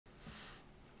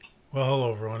Well,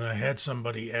 hello everyone. I had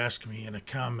somebody ask me in a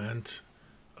comment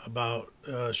about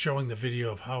showing the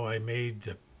video of how I made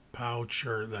the pouch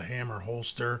or the hammer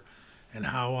holster and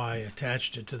how I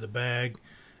attached it to the bag.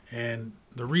 And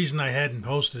the reason I hadn't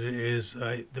posted it is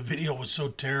the video was so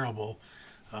terrible.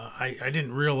 I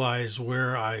didn't realize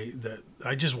that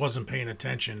I just wasn't paying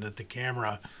attention, that the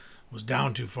camera was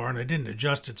down too far, and I didn't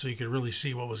adjust it so you could really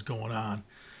see what was going on.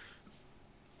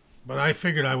 But I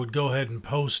figured I would go ahead and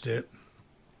post it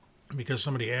because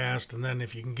somebody asked, and then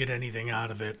if you can get anything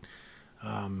out of it,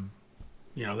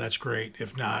 that's great.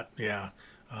 If not, yeah.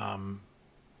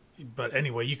 But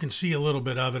anyway, you can see a little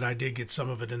bit of it. I did get some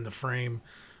of it in the frame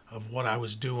of what I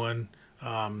was doing.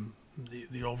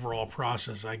 The overall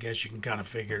process, I guess you can kind of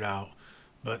figure it out.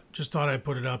 But just thought I'd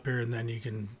put it up here, and then you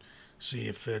can see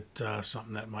if it's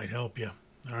something that might help you.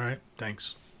 All right,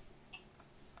 thanks.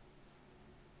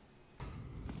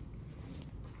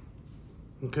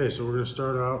 Okay, so we're going to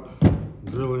start out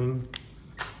drilling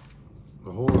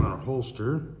a hole in our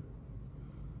holster.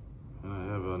 And I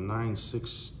have a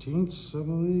 9/16, I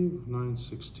believe,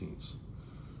 9/16.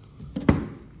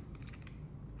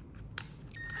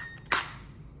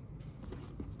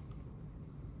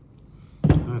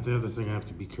 The other thing I have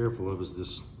to be careful of is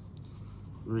this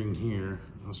ring here.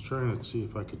 I was trying to see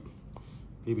if I could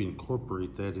maybe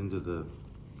incorporate that into the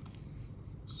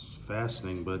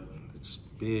fastening, but it's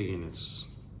big and it's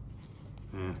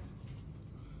I'm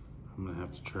gonna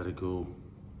have to try to go.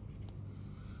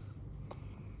 It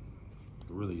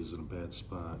really is in a bad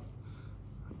spot.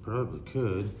 I probably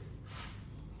could,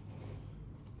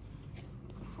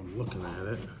 if I'm looking at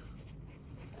it,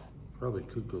 probably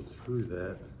could go through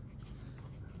that.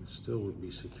 It still would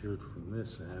be secured from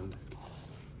this end.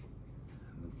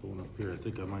 And then going up here, I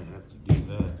think I might have to do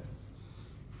that.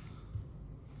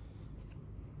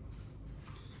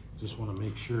 Just want to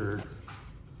make sure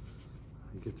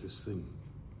I get this thing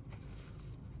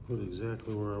put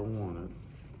exactly where I want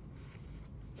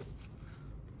it.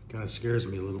 Kind of scares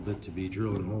me a little bit to be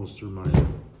drilling holes through my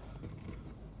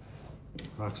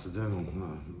Occidental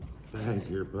bag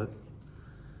here, but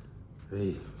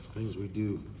hey, things we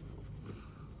do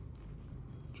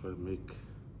try to make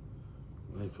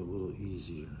life a little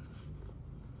easier.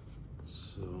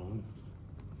 So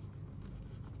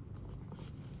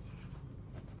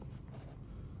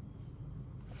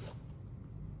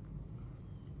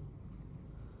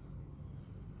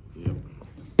yep,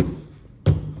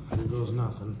 here goes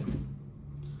nothing.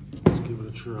 Let's give it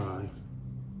a try.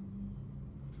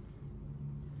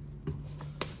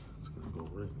 It's gonna go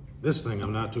right. This thing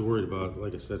I'm not too worried about.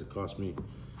 Like I said, it cost me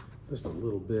just a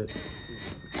little bit.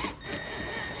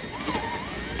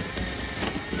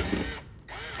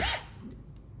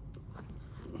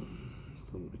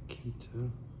 From Nikita.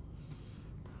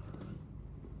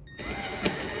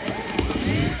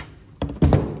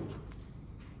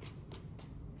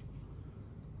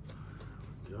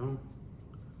 Go.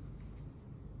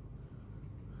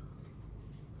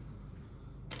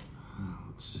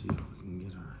 Let's see if we can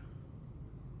get our.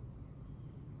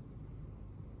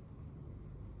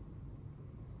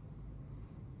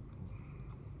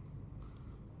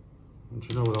 Don't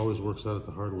you know it always works out at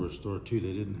the hardware store too?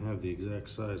 They didn't have the exact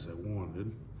size I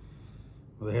wanted.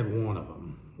 Well, they had one of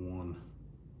them. One.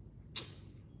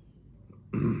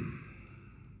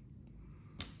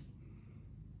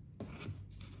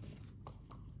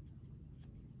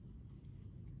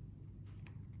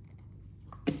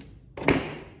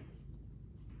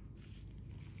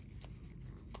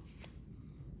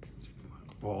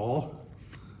 Ball,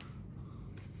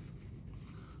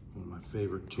 one of my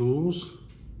favorite tools,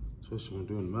 especially when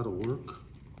doing metal work.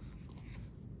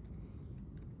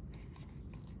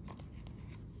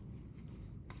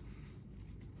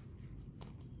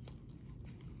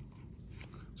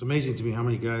 It's amazing to me how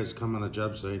many guys come on a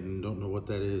job site and don't know what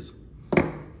that is.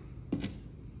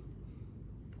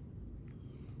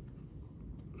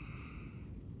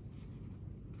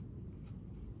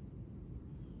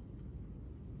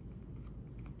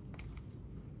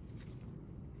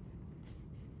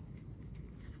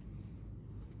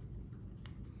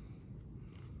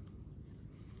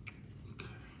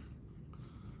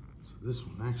 This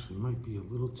one actually might be a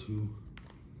little too,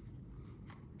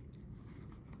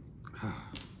 I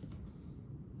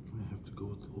have to go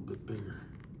with a little bit bigger.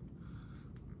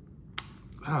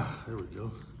 There we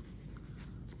go.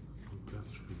 Got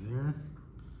through there.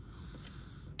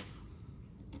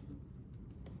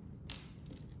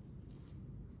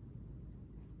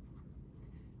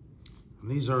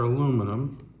 And these are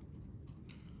aluminum.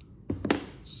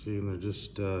 See, and they're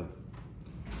just,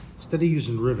 instead of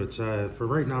using rivets, for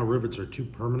right now, rivets are too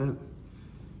permanent.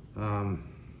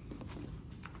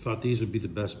 Thought these would be the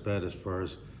best bet as far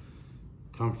as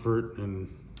comfort and,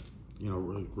 you know,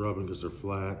 rubbing because they're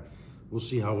flat. We'll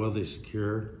see how well they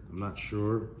secure. I'm not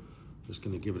sure. Just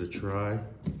gonna give it a try. A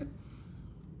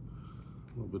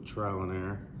little bit of trial and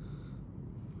error.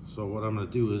 So what I'm gonna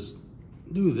do is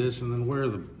do this and then wear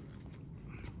the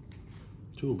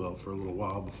tool belt for a little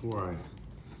while before I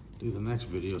do the next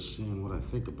video, seeing what I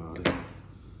think about it.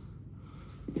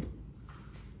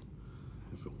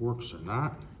 If it works or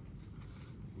not,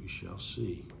 we shall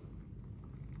see.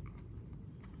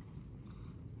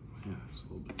 Yeah, it's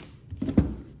a little bit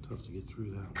tough to get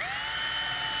through that one.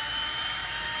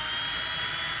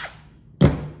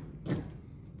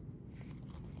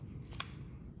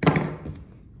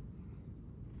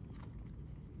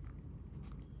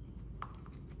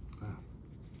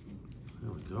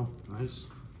 There we go, nice.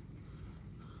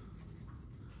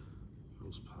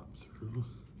 Those pop through. Go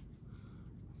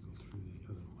through the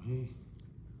other way.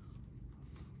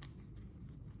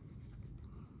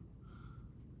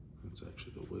 That's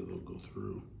actually the way they'll go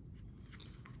through.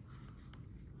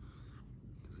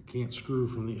 I can't screw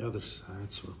from the other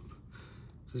side, so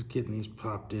just getting these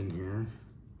popped in here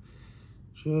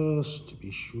just to be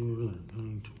sure they're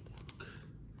going to work.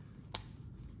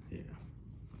 Yeah.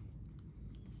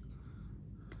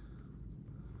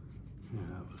 Yeah,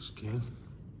 that looks good.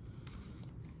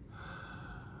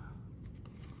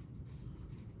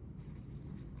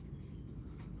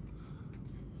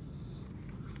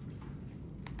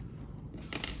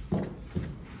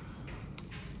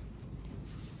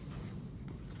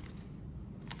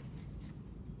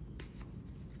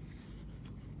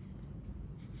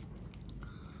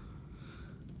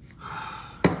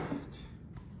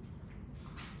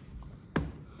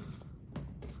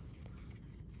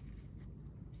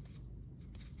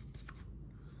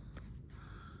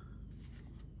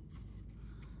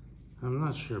 I'm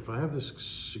not sure if I have this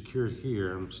secured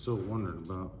here. I'm still wondering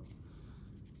about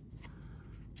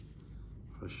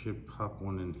if I should pop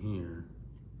one in here.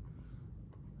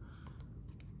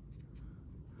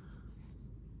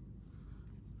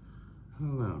 I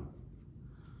don't know.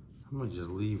 I might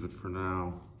just leave it for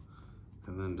now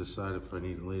and then decide if I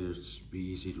need it later. It's be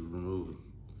easy to remove and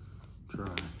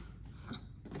try.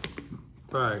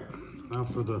 All right, now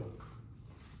for the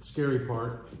scary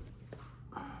part.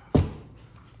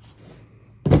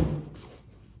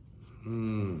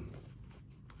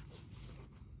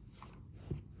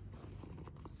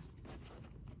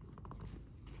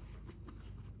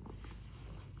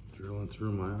 Drilling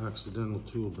through my Occidental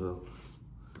Tool Belt.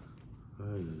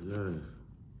 Ay, ay, ay.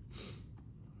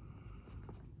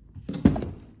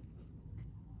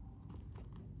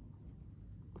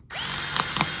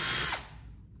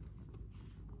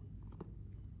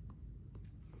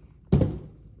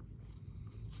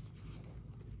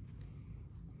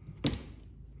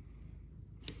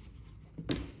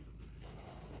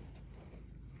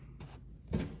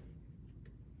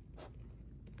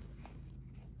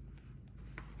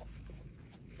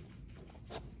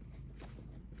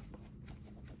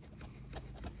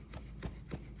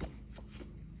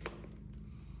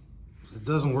 If it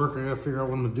doesn't work, I gotta figure out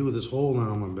what I'm gonna do with this hole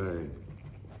now in my bag.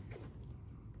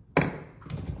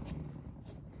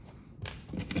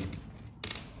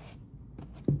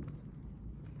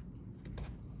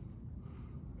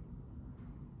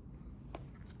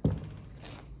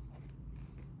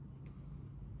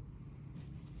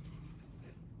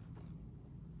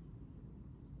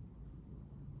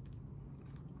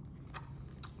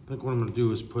 I think what I'm gonna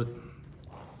do is put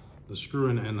the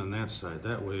screw-in end on that side.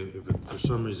 That way, if it for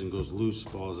some reason goes loose,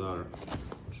 falls out,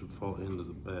 it should fall into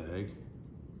the bag.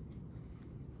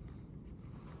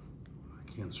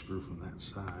 I can't screw from that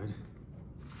side.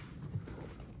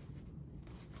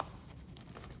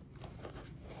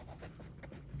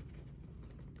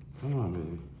 Come on,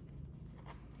 baby.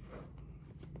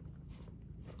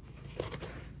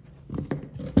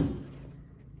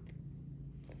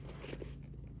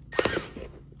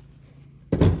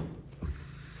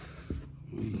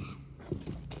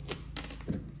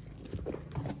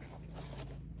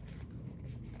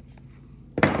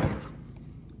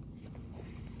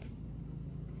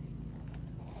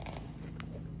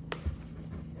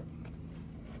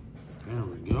 There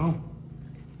we go.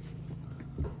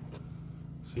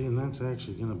 See, and that's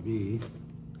actually gonna be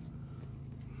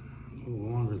a little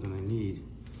longer than I need.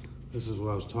 This is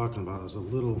what I was talking about. It was a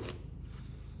little,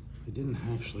 I didn't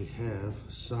actually have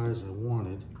the size I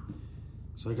wanted.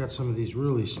 So I got some of these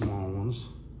really small ones.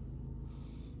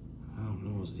 I don't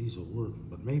know if these will work,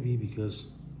 but maybe, because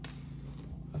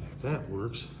if that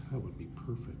works, that would be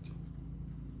perfect.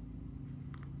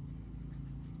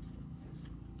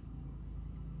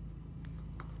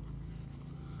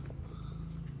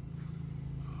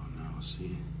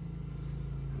 see,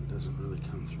 it doesn't really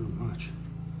come through much.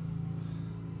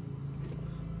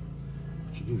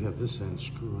 But you do have this end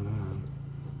screwing on.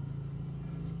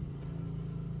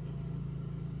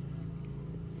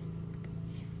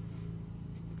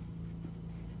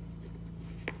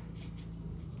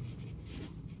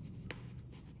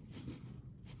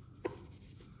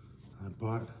 I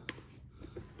bought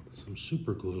some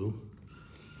super glue.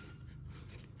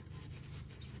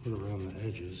 Let's put it around the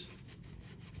edges.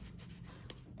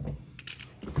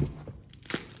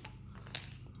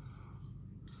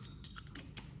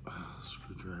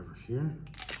 Screwdriver here.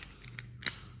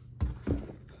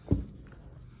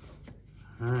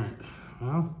 All right,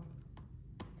 well,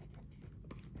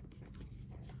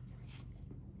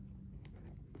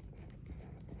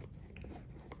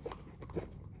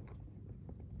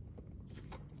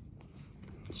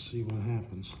 let's see what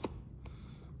happens.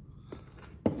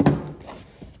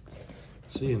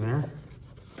 See in there,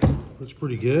 looks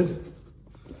pretty good.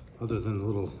 Other than the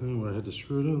little thing where I had to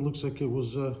screw it in, it looks like it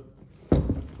was,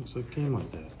 looks like it came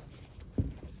like that.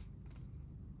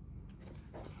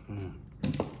 Yeah.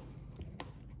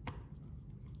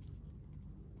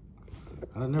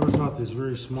 I never thought these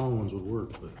very small ones would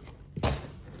work, but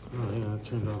oh yeah, that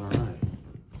turned out all right.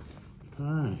 All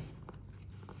right.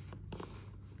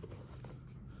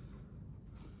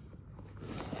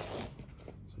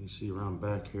 So you see around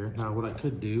back here. Now what I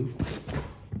could do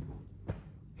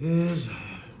is,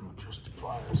 I'll adjust the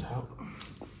pliers out.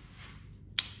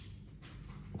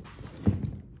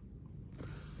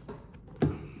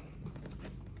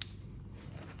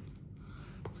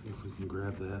 See if we can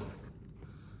grab that.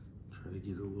 Try to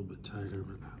get it a little bit tighter,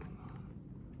 but I don't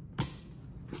know.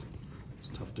 It's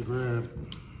tough to grab.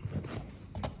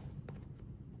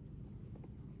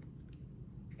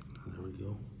 There we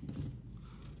go.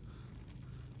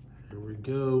 Here we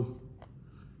go.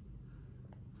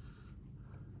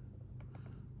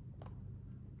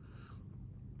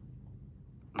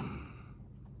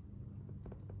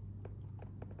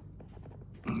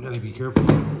 Gotta be careful.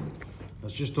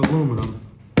 That's just aluminum.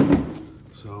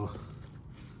 So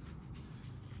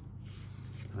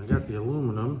I got the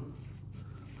aluminum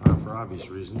for obvious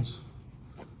reasons.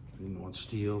 Didn't want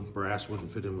steel. Brass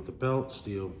wouldn't fit in with the belt.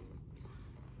 Steel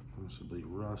possibly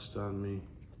rust on me.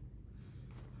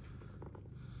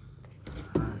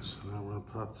 All right, so now we're gonna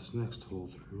pop this next hole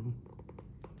through.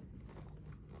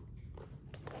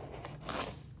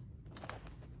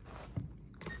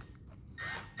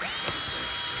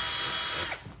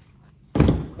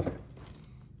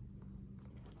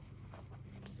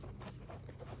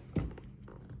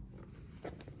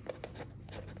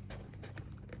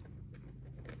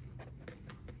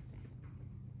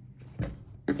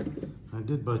 I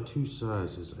did buy two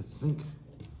sizes. I think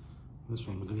this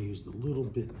one I'm going to use the little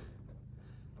bit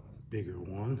bigger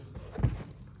one.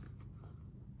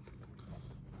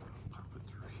 Pop it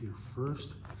through here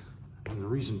first. And the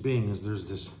reason being is there's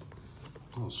this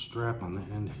little strap on the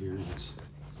end here that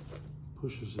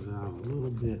pushes it out a little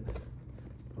bit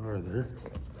farther.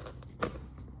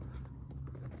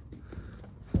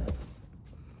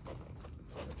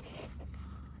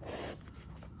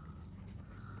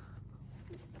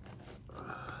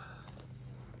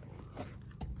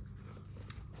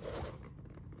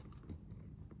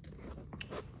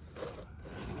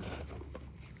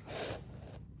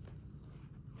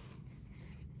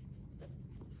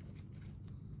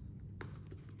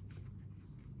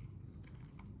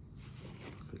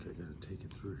 I think I gotta take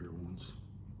it through here once.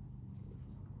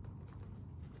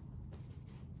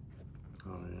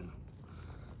 Oh yeah.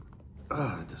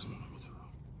 Ah, it doesn't want to go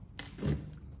through.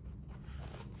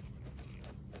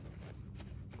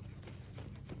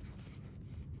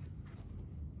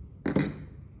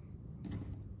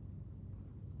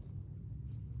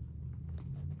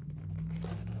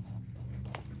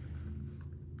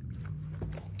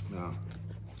 Now,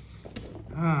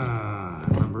 I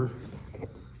remember.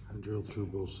 Drill through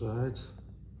both sides.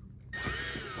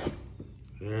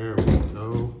 There we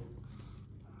go.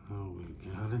 Oh, we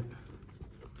got it.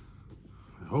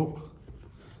 I hope.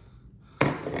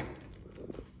 Okay,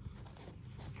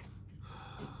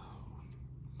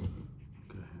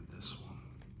 this one.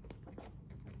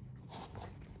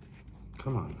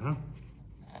 Come on, huh?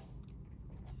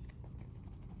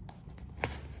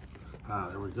 Ah,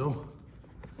 there we go.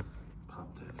 Pop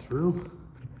that through.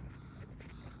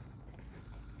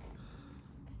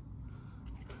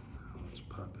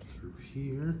 Pop it through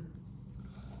here.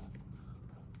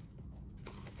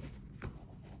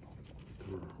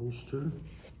 Through our holster.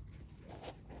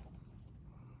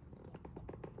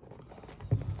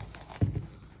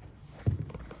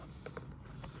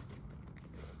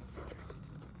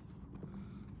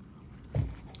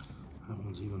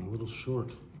 one's even a little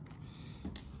short.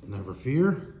 Never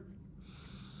fear.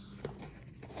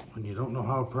 When you don't know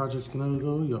how a project's gonna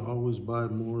go, you always buy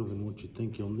more than what you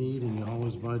think you'll need, and you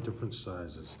always buy different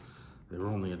sizes. They were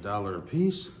only $1 a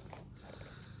piece.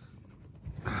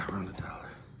 Around $1.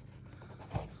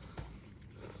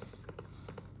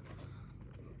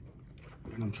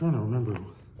 And I'm trying to remember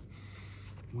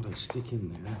what I stick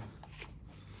in there.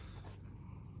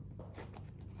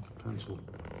 A pencil.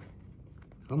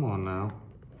 Come on now.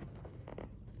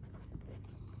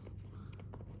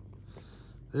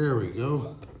 There we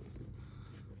go.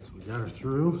 So we got her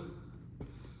through.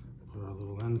 Put our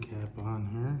little end cap on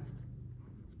here.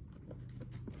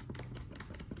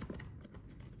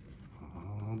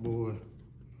 Oh boy.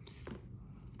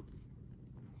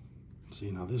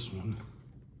 See, now this one.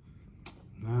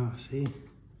 Nah, see?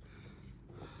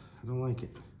 I don't like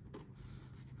it.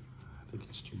 I think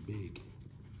it's too big.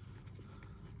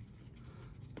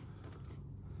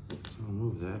 So I'll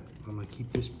move that. I'm gonna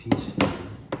keep this piece here.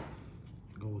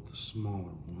 Go with the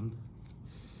smaller one.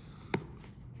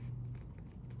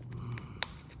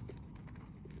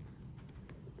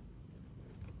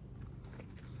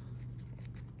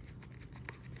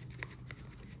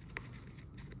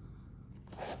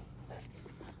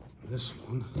 This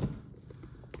one,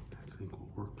 I think will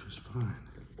work just fine.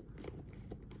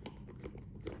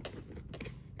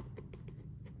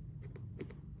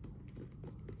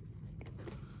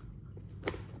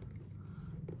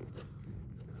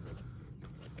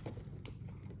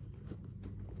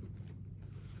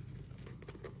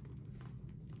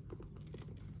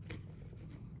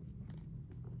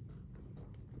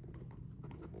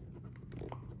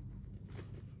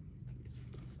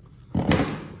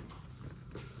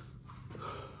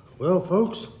 Well,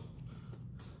 folks,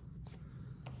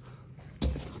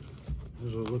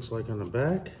 here's what it looks like on the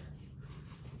back,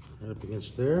 right up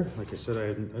against there. Like I said, I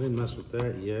didn't mess with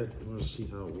that yet. I want to see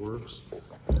how it works.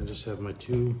 I just have my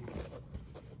two.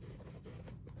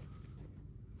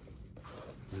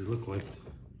 They look like,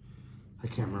 I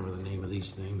can't remember the name of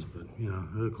these things, but you know,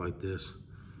 they look like this.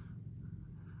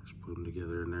 Just put them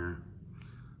together in there.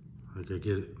 Like I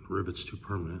get it, rivets too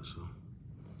permanent, so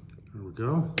there we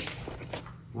go.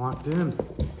 Locked in.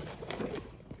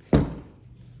 All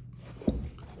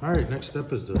right, next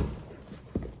step is to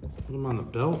put them on the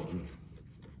belt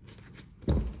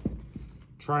and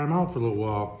try them out for a little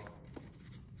while.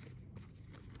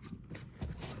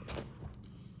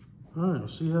 All right, we'll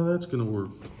see how that's gonna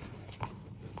work.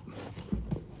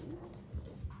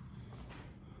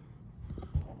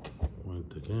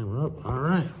 Point the camera up. All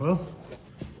right, well,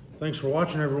 thanks for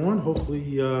watching, everyone.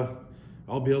 Hopefully,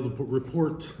 I'll be able to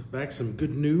report back some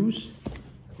good news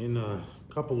in a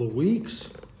couple of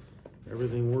weeks.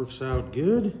 Everything works out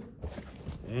good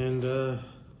and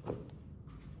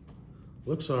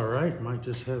looks all right. Might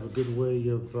just have a good way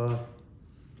of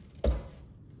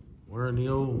wearing the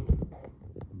old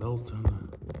belt on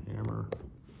the hammer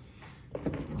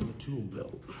on the tool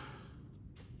belt.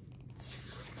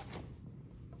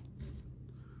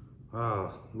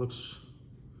 Looks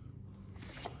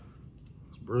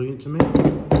brilliant to me.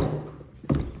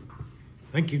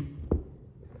 Thank you.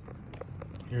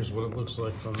 Here's what it looks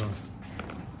like from the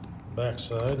back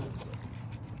side.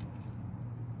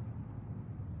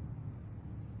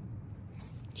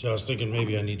 So I was thinking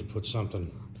maybe I need to put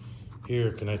something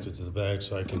here connected to the bag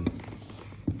so I can,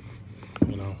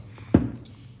 you know,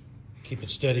 keep it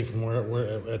steady from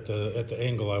where at the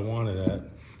angle I want it at.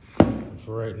 But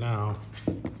for right now,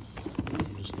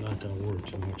 I'm just not going to worry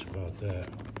too much about that.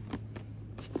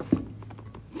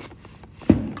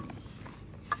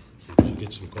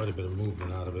 Get quite a bit of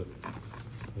movement out of it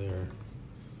there,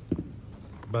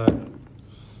 but I'm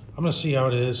gonna see how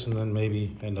it is and then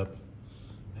maybe end up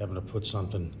having to put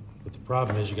something. But the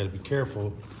problem is you got to be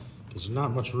careful because there's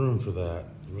not much room for that.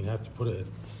 You have to put it at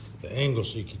the angle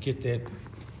so you can get that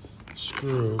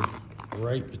screw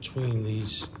right between the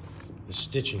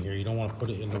stitching here. You don't want to put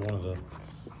it into one of the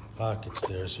pockets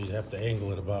there, so you'd have to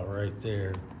angle it about right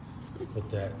there. Put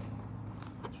that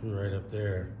screw right up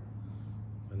there.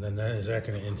 And then is that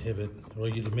going to inhibit? Well,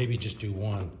 you maybe just do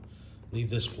one. Leave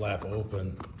this flap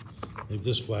open. Leave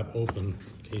this flap open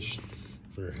in case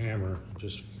for your hammer.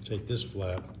 Just take this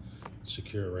flap,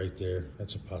 secure it right there.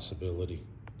 That's a possibility.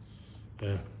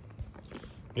 Yeah,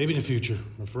 maybe in the future.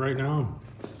 But for right now,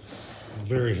 I'm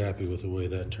very happy with the way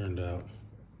that turned out.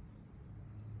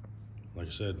 Like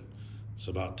I said, it's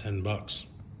about $10.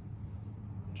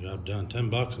 Job done.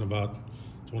 $10 in about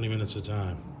 20 minutes of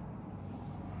time.